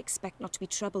 just as I expect not to be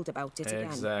troubled about it again.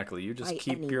 Exactly. You just By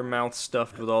keep anyone. your mouth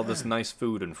stuffed with all this nice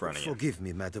food in front of you. Forgive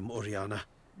me, Madam Oriana,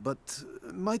 but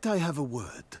might I have a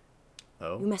word?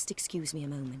 Oh? You must excuse me a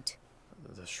moment.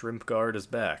 The shrimp guard is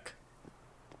back.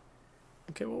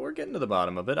 Okay, well, we're getting to the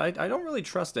bottom of it. I don't really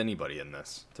trust anybody in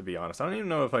this, to be honest. I don't even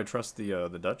know if I trust the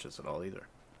Duchess at all, either.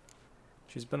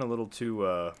 She's been a little too,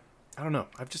 I don't know.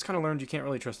 I've just kind of learned you can't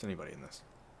really trust anybody in this.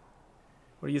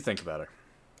 What do you think about her?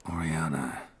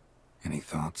 Oriana, any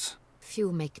thoughts?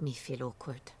 Few make me feel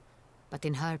awkward, but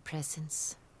in her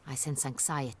presence, I sense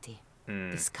anxiety,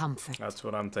 discomfort. That's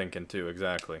what I'm thinking, too,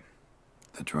 exactly.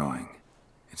 The drawing.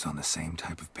 It's on the same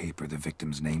type of paper the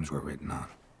victims' names were written on.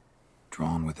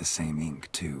 Drawn with the same ink,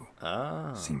 too.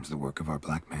 Ah. Seems the work of our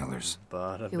blackmailers.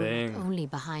 Bada You were bing. not only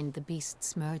behind the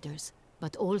beast's murders,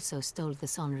 but also stole the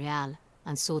Son Real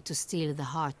and sought to steal the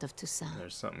heart of Toussaint.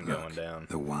 There's something Look, going down.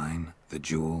 The wine, the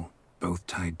jewel, both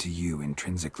tied to you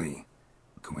intrinsically.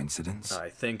 Coincidence? I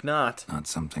think not. Not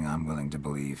something I'm willing to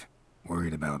believe.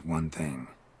 Worried about one thing.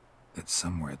 That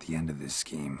somewhere at the end of this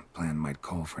scheme, plan might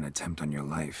call for an attempt on your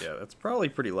life. Yeah, that's probably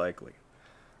pretty likely.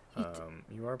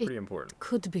 You are pretty important.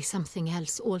 Could be something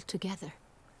else altogether.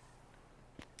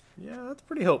 Yeah, that's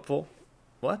pretty hopeful.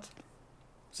 What?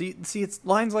 See, it's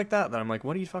lines like that I'm like,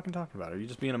 what are you fucking talking about? Are you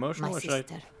just being emotional? My or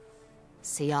sister,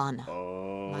 Siana,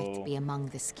 Oh. might be among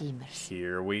the schemers.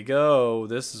 Here we go.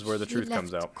 This is where the truth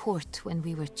comes She out. left court when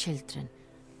we were children.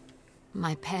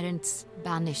 My parents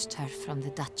banished her from the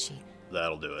duchy.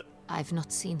 That'll do it. I've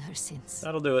not seen her since.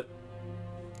 That'll do it.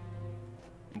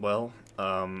 Well,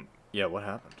 yeah, what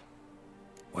happened?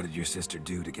 What did your sister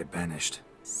do to get banished?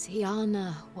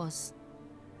 Siana was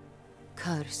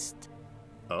cursed.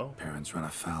 Oh? Parents run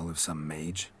afoul of some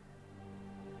mage?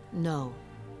 No.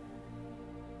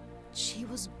 She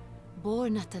was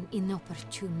born at an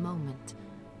inopportune moment.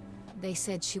 They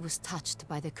said she was touched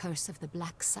by the curse of the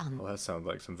Black Sun. Well, that sounds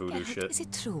like some voodoo Geralt, shit. is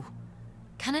it true?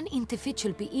 Can an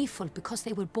individual be evil because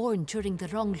they were born during the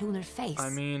wrong lunar phase? I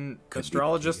mean, Could be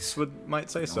astrologists might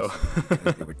say so.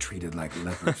 Because they were treated like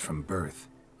lepers from birth.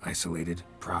 Isolated,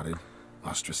 prodded,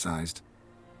 ostracized.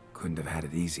 Couldn't have had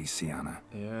it easy, Siana.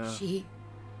 Yeah.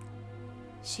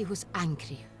 She was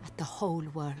angry at the whole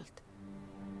world.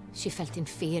 She felt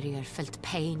inferior, felt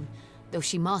pain, though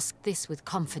she masked this with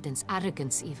confidence,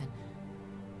 arrogance even.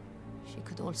 She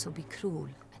could also be cruel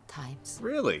at times.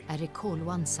 Really? I recall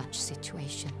one such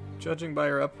situation. Judging by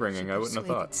her upbringing, I wouldn't have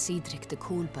thought. Cedric the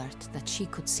Coolbird that she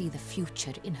could see the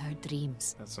future in her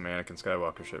dreams. That's some Anakin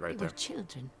Skywalker shit right We there. were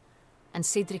children, and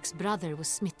Cedric's brother was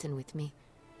smitten with me.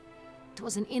 It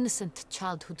was an innocent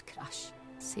childhood crush.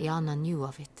 Siana knew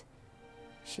of it.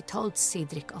 She told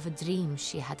Cedric of a dream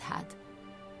she had had,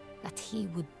 that he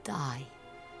would die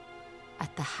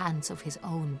at the hands of his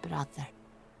own brother.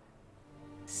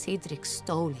 Cedric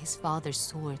stole his father's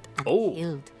sword and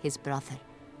killed his brother.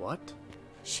 What?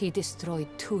 She destroyed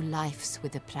 2 lives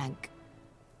with a prank.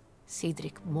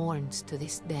 Cedric mourns to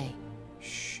this day.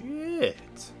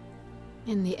 Shit.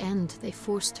 In the end, they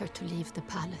forced her to leave the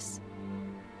palace.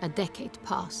 A decade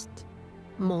passed.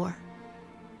 More.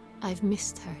 I've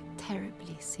missed her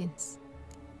terribly since.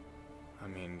 I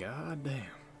mean, goddamn.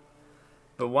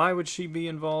 But why would she be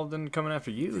involved in coming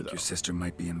after you, Think though? your sister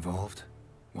might be involved?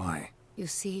 Why? You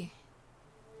see,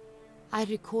 I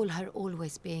recall her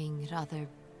always being rather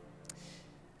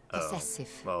possessive.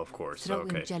 Oh, of course.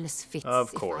 Throwing Okay. jealous fits. Of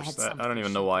if course. I, had I don't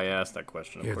even know why I asked that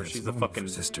question. Of Here, course, there's she's the room fucking for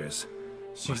sisters.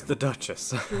 She's the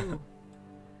Duchess. True.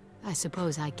 I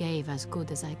suppose I gave as good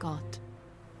as I got.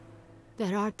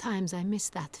 There are times I miss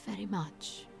that very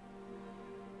much.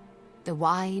 The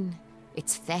wine,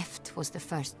 its theft, was the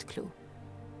first clue.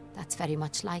 That's very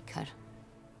much like her.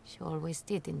 She always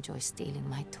did enjoy stealing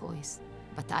my toys,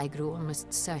 but I grew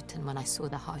almost certain when I saw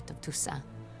the heart of Toussaint.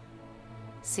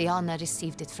 Siana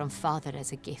received it from father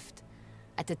as a gift,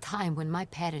 at a time when my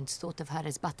parents thought of her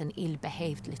as but an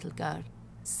ill-behaved little girl.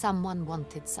 Someone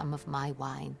wanted some of my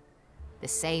wine. The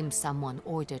same someone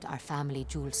ordered our family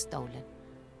jewels stolen,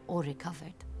 or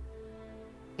recovered.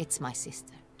 It's my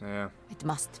sister. Yeah. It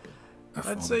must be.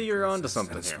 I'd say you're onto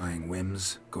something here. Satisfying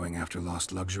whims, going after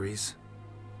lost luxuries?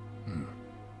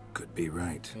 Could be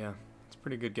right. Yeah, it's a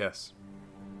pretty good guess.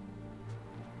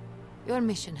 Your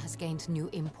mission has gained new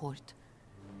import.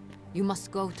 You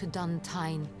must go to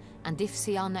Duntine, and if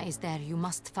Siana is there, you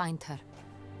must find her.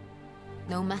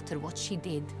 No matter what she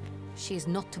did, she is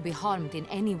not to be harmed in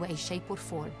any way, shape, or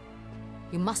form.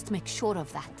 You must make sure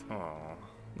of that. Aw,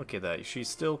 look at that. She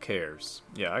still cares.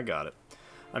 Yeah, I got it.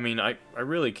 I mean, I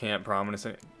really can't promise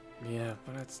it. Yeah,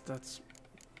 but that's...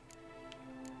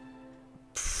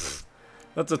 Pfft.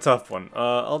 That's a tough one.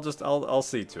 I'll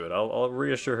see to it. I'll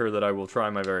reassure her that I will try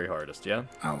my very hardest, yeah?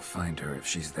 I'll find her if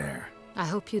she's there. I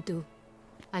hope you do.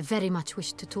 I very much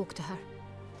wish to talk to her.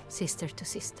 Sister to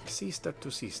sister. Sister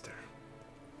to sister.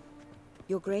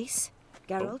 Your Grace,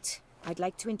 Geralt, I'd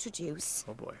like to introduce...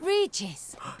 Oh boy.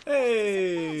 Regis!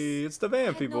 Hey, it's the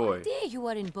vampy boy. I had no idea you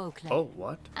were in Beauclair. Oh,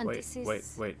 what? And wait, this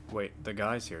is... wait. The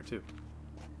guy's here too.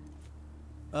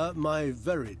 My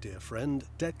very dear friend,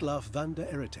 Detlaf van der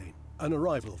Eretain, an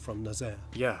arrival from Nazaire.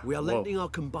 Yeah. We are whoa. lending our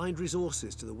combined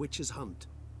resources to the witch's hunt.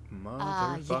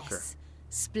 Motherfucker. Yes.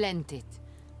 Splendid.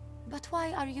 But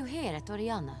why are you here at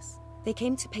Oriana's? They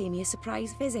came to pay me a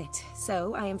surprise visit,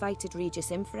 so I invited Regis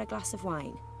in for a glass of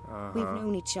wine. We've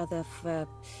known each other for...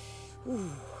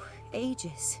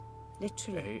 ages.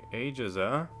 Literally. Ages,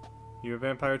 huh? You a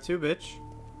vampire too, bitch?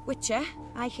 Witcher,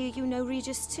 I hear you know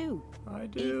Regis too. I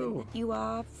do. Even you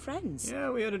are friends. Yeah,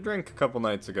 we had a drink a couple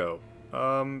nights ago.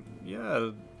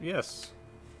 Yes.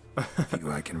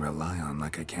 Few I can rely on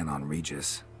like I can on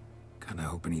Regis. Kinda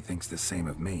hoping he thinks the same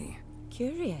of me.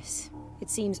 Curious. It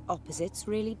seems opposites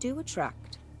really do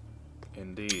attract.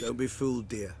 Indeed. Don't be fooled,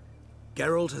 dear.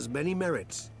 Geralt has many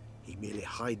merits, He merely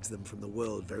hides them from the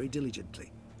world very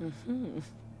diligently. Mm-hmm. You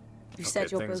Okay,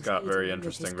 said you're things both got very aiding him with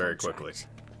his interesting very contract. quickly.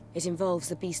 It involves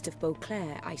the Beast of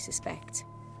Beauclair, I suspect.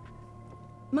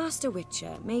 Master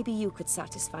Witcher, maybe you could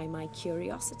satisfy my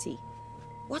curiosity.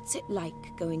 What's it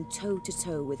like going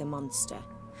toe-to-toe with a monster,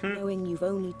 knowing you've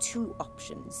only two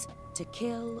options, to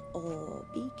kill or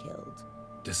be killed?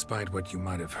 Despite what you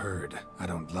might have heard, I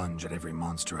don't lunge at every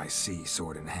monster I see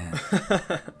sword in hand.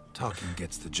 Talking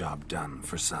gets the job done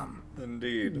for some.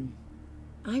 Indeed.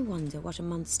 I wonder what a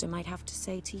monster might have to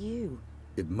say to you.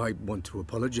 It might want to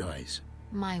apologize.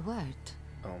 My word.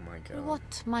 Oh my god.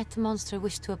 What might a monster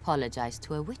wish to apologize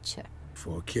to a witcher?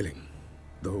 For killing.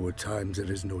 Though at times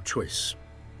there is no choice,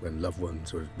 when loved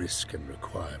ones are at risk and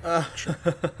require protection.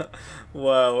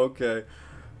 Wow, okay.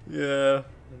 Yeah,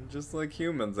 just like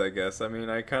humans, I guess. I mean,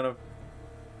 I kind of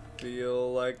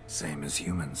feel like... Same as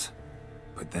humans.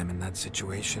 Put them in that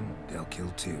situation, they'll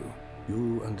kill too.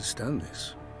 You understand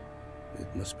this. It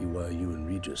must be why you and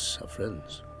Regis are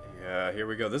friends. Yeah, here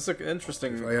we go. This is an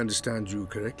interesting... If I understand you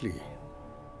correctly,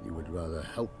 you would rather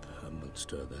help a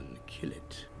monster than kill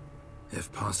it.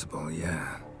 If possible,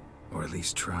 yeah. Or at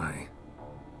least try.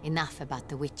 Enough about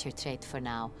the Witcher trait for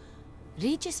now.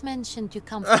 Regis mentioned you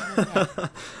come from the dead.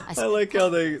 I like how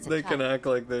they as can act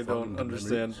like they don't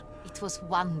understand. It was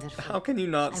wonderful. How can you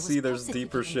not see there's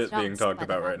deeper shit being talked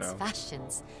about right now?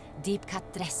 Fashions, deep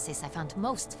cut dresses I found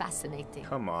most fascinating.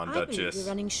 Come on, I believe Duchess. you're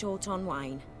running short on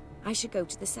wine. I should go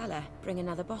to the cellar, bring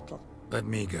another bottle. Let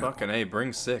me go. Fucking A,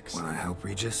 bring 6. Wanna help,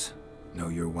 Regis? Know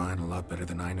your wine a lot better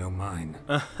than I know mine.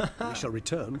 We shall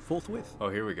return forthwith. Oh,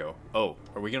 here we go. Oh,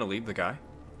 are we gonna leave the guy?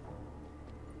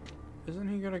 Isn't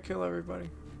he gonna kill everybody?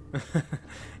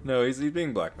 No, he's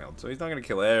being blackmailed, so he's not gonna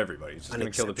kill everybody. He's just gonna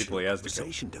kill the people he has to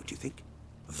kill. Don't you think?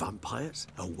 Vampires,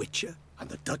 a witcher, and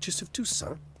the Duchess of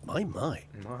Toussaint? My.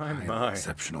 My.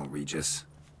 Exceptional, Regis.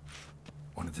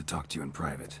 Wanted to talk to you in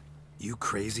private. You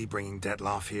crazy bringing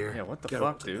Detloff here? Yeah, what the Geralt,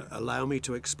 fuck, dude? Allow me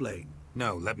to explain.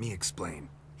 No, let me explain.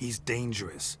 He's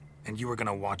dangerous, and you were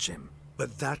gonna watch him.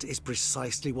 But that is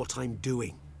precisely what I'm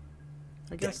doing.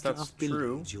 I guess that's Detloff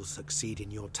true. believes you'll succeed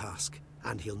in your task,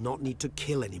 and he'll not need to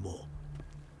kill anymore.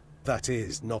 That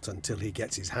is, not until he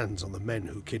gets his hands on the men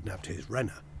who kidnapped his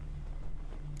Renna.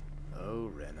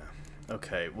 Oh, Rena.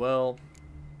 Okay, well...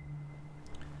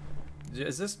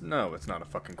 Is this... No, it's not a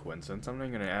fucking coincidence. I'm not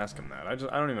even gonna ask him that. I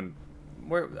don't even...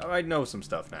 I know some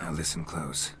stuff now. Now listen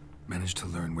close. Managed to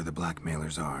learn where the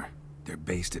blackmailers are. They're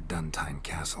based at Duntine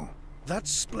Castle.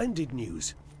 That's splendid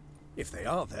news. If they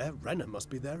are there, Renna must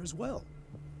be there as well.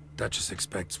 Duchess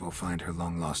expects we'll find her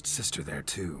long-lost sister there,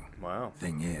 too. Wow.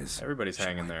 Thing is, Everybody's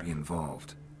hanging there. Be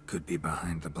involved. Could be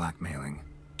behind the blackmailing.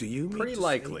 Do you mean Pretty to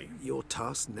likely. say your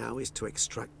task now is to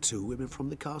extract 2 women from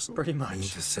the castle? Pretty Mean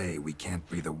much. to say we can't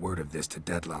breathe a word of this to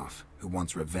Detloff, who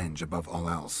wants revenge above all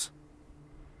else.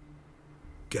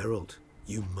 Geralt,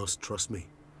 you must trust me.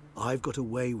 I've got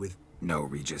away with... No,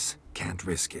 Regis. Can't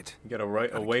risk it. You get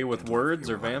away with words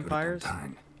or vampires?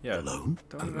 Yeah. Alone?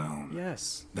 Alone.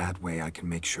 Yes. That way I can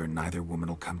make sure neither woman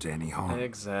will come to any harm. I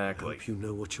Exactly. hope you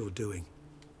know what you're doing.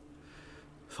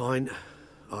 Fine.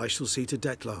 I shall see to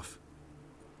Detloff.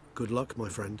 Good luck, my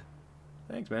friend.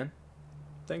 Thanks, man.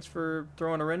 Thanks for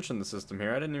throwing a wrench in the system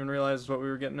here. I didn't even realize what we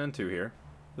were getting into here.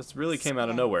 This really came out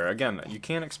of nowhere. Again, you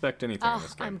can't expect anything in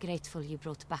this game. I'm grateful you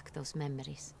brought back those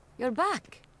memories. You're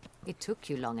back. It took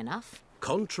you long enough.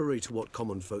 Contrary to what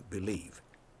common folk believe,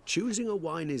 choosing a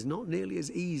wine is not nearly as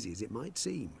easy as it might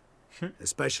seem.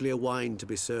 Especially a wine to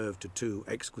be served to 2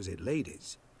 exquisite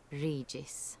ladies.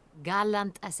 Regis,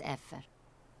 gallant as ever.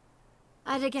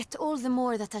 I regret all the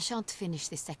more that I shan't finish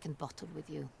this second bottle with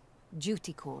you.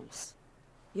 Duty calls.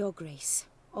 Your Grace,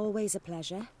 always a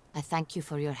pleasure. I thank you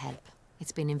for your help.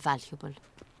 It's been invaluable.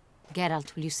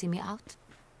 Geralt, will you see me out?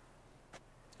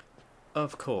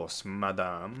 Of course,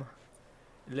 madame.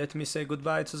 Let me say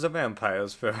goodbye to the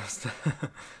vampires first.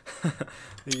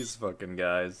 These fucking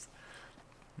guys.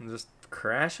 Just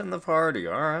crashing the party,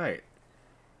 alright.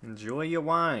 Enjoy your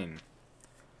wine.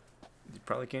 You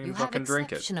probably can't even fucking drink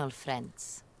it. You have exceptional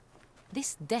friends.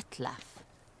 This Detloff,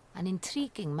 an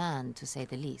intriguing man to say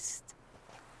the least.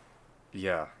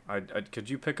 Yeah, could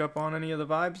you pick up on any of the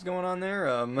vibes going on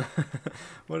there?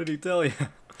 What did he tell you?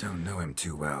 Don't know him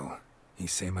too well. He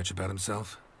say much about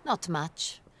himself? Not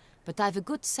much, but I've a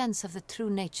good sense of the true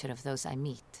nature of those I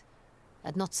meet.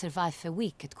 I'd not survive a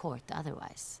week at court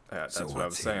otherwise. That's what I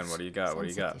was saying. What do you got? What do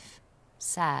you got? Sensitive,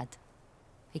 sad.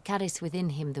 He carries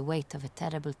within him the weight of a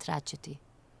terrible tragedy.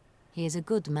 He is a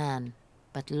good man,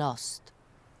 but lost,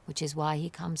 which is why he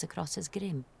comes across as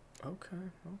grim.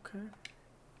 Okay.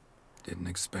 Didn't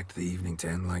expect the evening to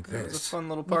end like It was a this. fun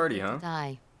little party, Neither huh? did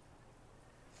I.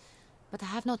 But I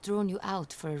have not drawn you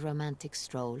out for a romantic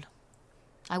stroll.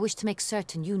 I wish to make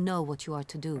certain you know what you are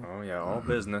to do. Oh yeah, all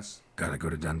business. Gotta go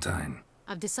to Duntine.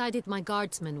 I've decided my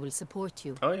guardsmen will support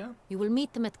you. Oh yeah? You will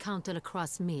meet them at Count de la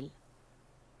Croix's mill.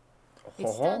 It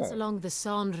stands along the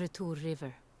San Retour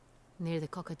River, near the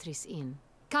Cockatrice Inn.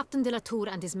 Captain de la Tour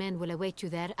and his men will await you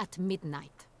there at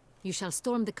midnight. You shall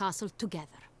storm the castle together.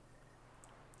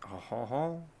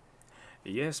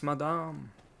 Yes,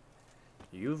 madame.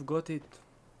 You've got it.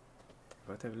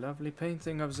 What a lovely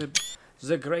painting of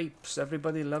the grapes.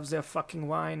 Everybody loves their fucking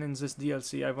wine in this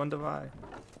DLC. I wonder why.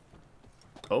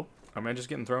 Oh, am I just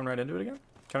getting thrown right into it again?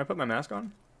 Can I put my mask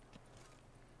on?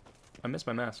 I missed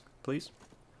my mask. Please?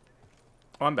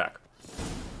 Oh, I'm back.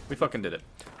 We fucking did it.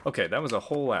 Okay, that was a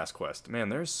whole ass quest. Man,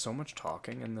 there's so much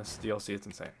talking in this DLC. It's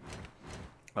insane.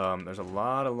 There's a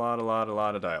lot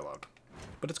of dialogue.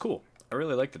 But it's cool. I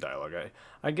really like the dialogue.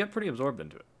 I get pretty absorbed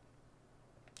into it.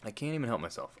 I can't even help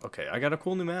myself. Okay, I got a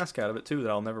cool new mask out of it, too,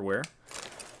 that I'll never wear.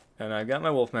 And I got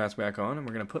my wolf mask back on, and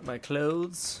we're going to put my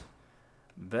clothes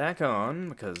back on,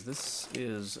 because this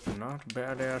is not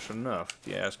badass enough, if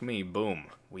you ask me. Boom.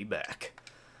 We back.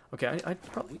 Okay, I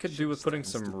probably could do with putting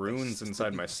some runes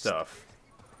inside my stuff.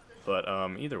 But,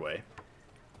 either way.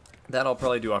 That I'll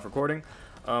probably do off recording.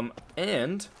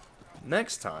 And,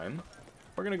 next time,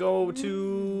 we're going to go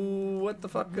to... What the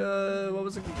fuck? What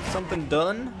was it? Something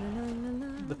done?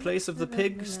 The place of the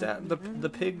pig the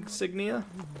pig signia?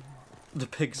 The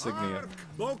pig signia.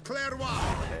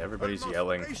 Okay, everybody's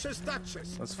yelling.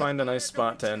 Let's find a nice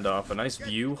spot to end off. A nice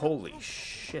view. Holy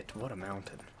shit, what a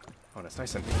mountain. Oh, it's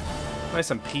nice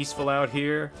and peaceful out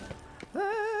here.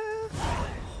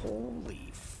 Holy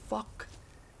fuck.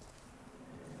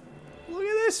 Look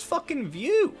at this fucking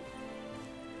view.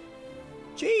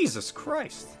 Jesus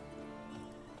Christ.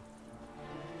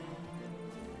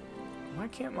 Why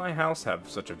can't my house have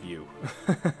such a view?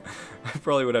 I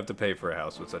probably would have to pay for a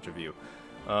house with such a view.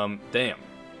 Damn.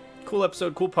 Cool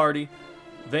episode, cool party.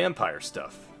 Vampire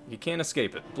stuff. You can't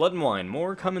escape it. Blood and Wine,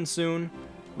 more coming soon.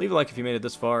 Leave a like if you made it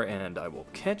this far, and I will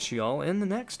catch y'all in the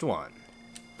next one.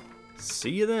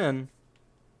 See you then.